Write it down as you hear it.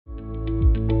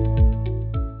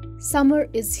Summer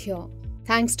is here.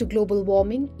 Thanks to global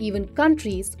warming, even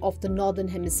countries of the northern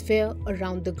hemisphere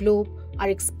around the globe are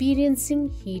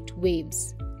experiencing heat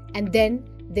waves. And then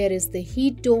there is the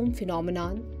heat dome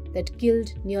phenomenon that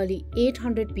killed nearly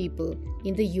 800 people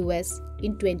in the US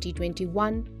in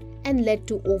 2021 and led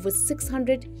to over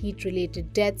 600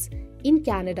 heat-related deaths in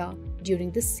Canada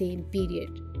during the same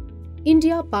period.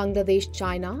 India, Bangladesh,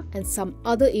 China, and some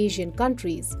other Asian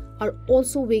countries are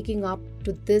also waking up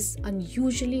to this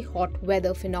unusually hot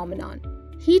weather phenomenon.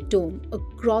 Heat dome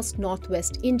across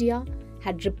northwest India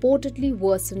had reportedly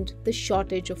worsened the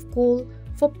shortage of coal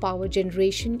for power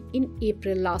generation in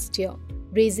April last year,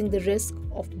 raising the risk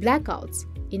of blackouts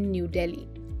in New Delhi.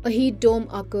 A heat dome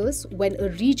occurs when a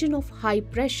region of high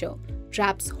pressure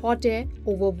traps hot air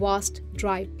over vast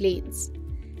dry plains.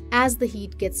 As the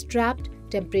heat gets trapped,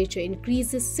 temperature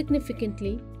increases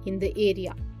significantly in the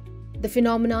area. The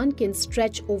phenomenon can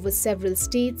stretch over several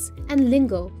states and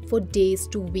linger for days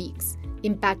to weeks,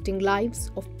 impacting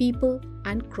lives of people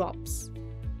and crops.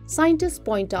 Scientists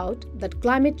point out that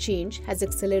climate change has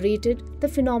accelerated the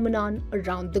phenomenon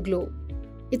around the globe.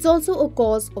 It's also a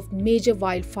cause of major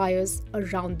wildfires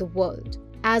around the world.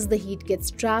 As the heat gets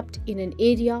trapped in an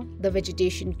area, the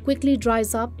vegetation quickly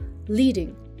dries up,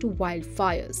 leading to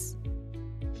wildfires.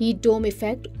 Heat dome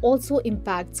effect also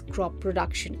impacts crop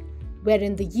production,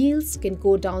 wherein the yields can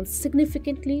go down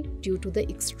significantly due to the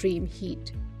extreme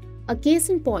heat. A case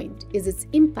in point is its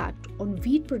impact on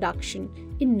wheat production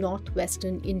in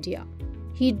northwestern India.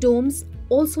 Heat domes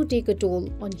also take a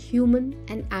toll on human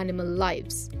and animal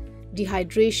lives.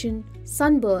 Dehydration,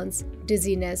 sunburns,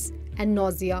 dizziness, and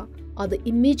nausea are the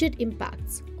immediate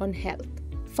impacts on health.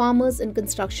 Farmers and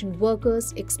construction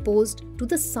workers exposed to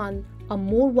the sun are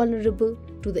more vulnerable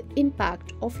to the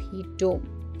impact of heat dome.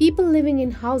 People living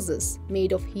in houses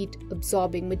made of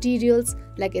heat-absorbing materials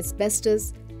like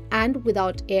asbestos and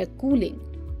without air cooling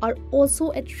are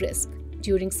also at risk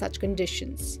during such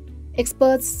conditions.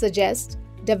 Experts suggest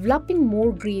developing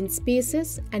more green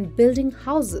spaces and building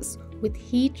houses with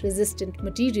heat-resistant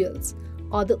materials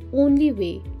are the only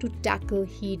way to tackle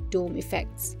heat dome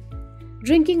effects.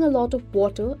 Drinking a lot of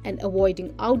water and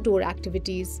avoiding outdoor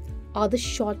activities are the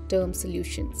short-term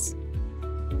solutions.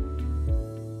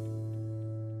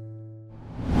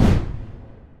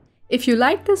 If you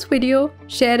like this video,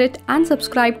 share it and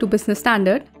subscribe to Business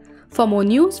Standard. For more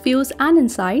news, views and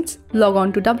insights, log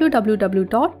on to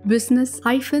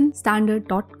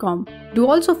www.business-standard.com. Do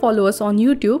also follow us on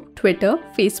YouTube, Twitter,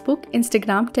 Facebook,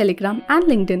 Instagram, Telegram and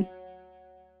LinkedIn.